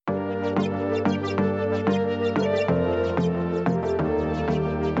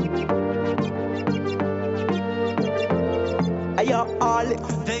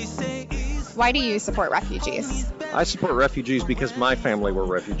Why do you support refugees? I support refugees because my family were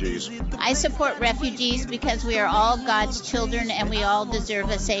refugees. I support refugees because we are all God's children and we all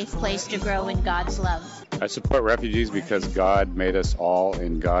deserve a safe place to grow in God's love. I support refugees because God made us all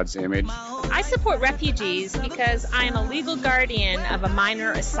in God's image. I support refugees because I am a legal guardian of a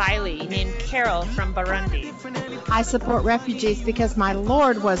minor asylee named Carol from Burundi. I support refugees because my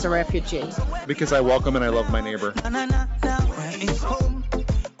Lord was a refugee. Because I welcome and I love my neighbor.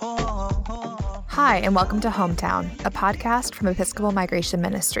 Hi, and welcome to Hometown, a podcast from Episcopal Migration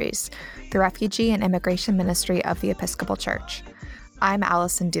Ministries, the refugee and immigration ministry of the Episcopal Church. I'm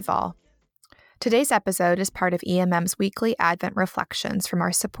Allison Duvall. Today's episode is part of EMM's weekly Advent Reflections from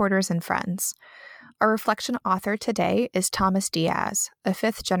our supporters and friends. Our reflection author today is Thomas Diaz, a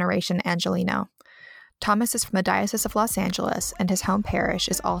fifth-generation Angelino. Thomas is from the Diocese of Los Angeles, and his home parish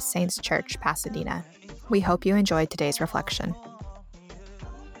is All Saints Church, Pasadena. We hope you enjoyed today's reflection.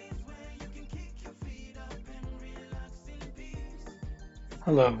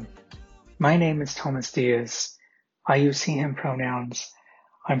 Hello, my name is Thomas Diaz. I use he, him pronouns.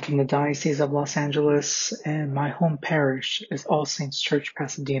 I'm from the Diocese of Los Angeles, and my home parish is All Saints Church,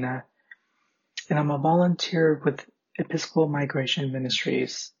 Pasadena, and I'm a volunteer with Episcopal Migration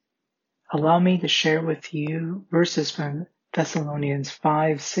Ministries. Allow me to share with you verses from Thessalonians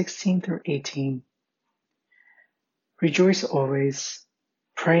 5:16 through 18. Rejoice always,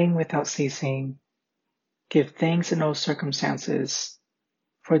 praying without ceasing, give thanks in all circumstances,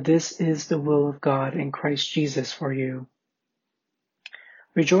 for this is the will of God in Christ Jesus for you.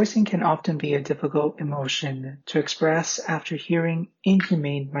 Rejoicing can often be a difficult emotion to express after hearing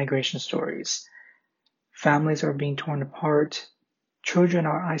inhumane migration stories. Families are being torn apart, children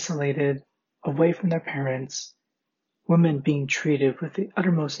are isolated, away from their parents, women being treated with the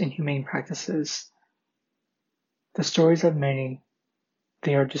uttermost inhumane practices. The stories of many,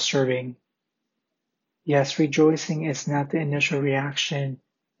 they are disturbing. Yes, rejoicing is not the initial reaction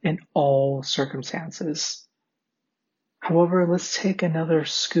in all circumstances. However, let's take another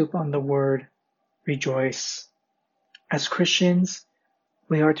scoop on the word rejoice. As Christians,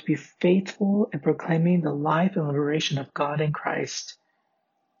 we are to be faithful in proclaiming the life and liberation of God in Christ.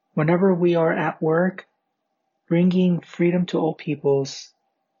 Whenever we are at work, bringing freedom to all peoples,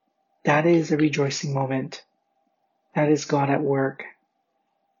 that is a rejoicing moment. That is God at work.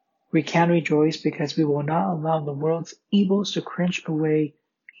 We can rejoice because we will not allow the world's evils to cringe away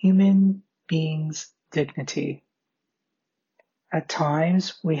human beings' dignity. At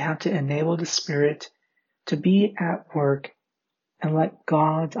times, we have to enable the Spirit to be at work and let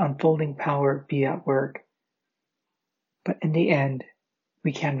God's unfolding power be at work. But in the end,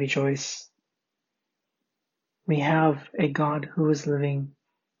 we can rejoice. We have a God who is living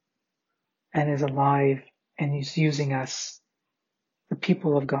and is alive and is using us, the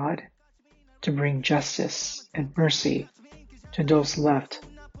people of God, to bring justice and mercy to those left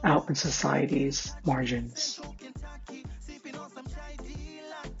out in society's margins.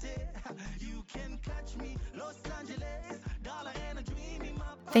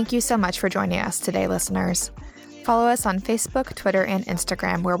 Thank you so much for joining us today, listeners. Follow us on Facebook, Twitter, and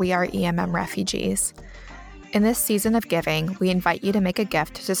Instagram, where we are EMM Refugees. In this season of giving, we invite you to make a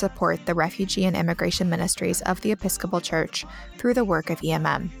gift to support the refugee and immigration ministries of the Episcopal Church through the work of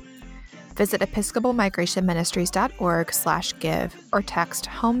EMM. Visit episcopalmigrationsministries.org/give or text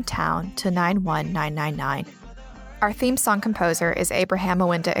HOMETOWN to 91999. Our theme song composer is Abraham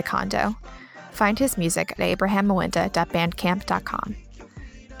Mwenda Ikondo. Find his music at abrahammwenda.bandcamp.com.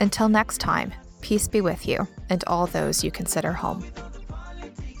 Until next time, peace be with you and all those you consider home.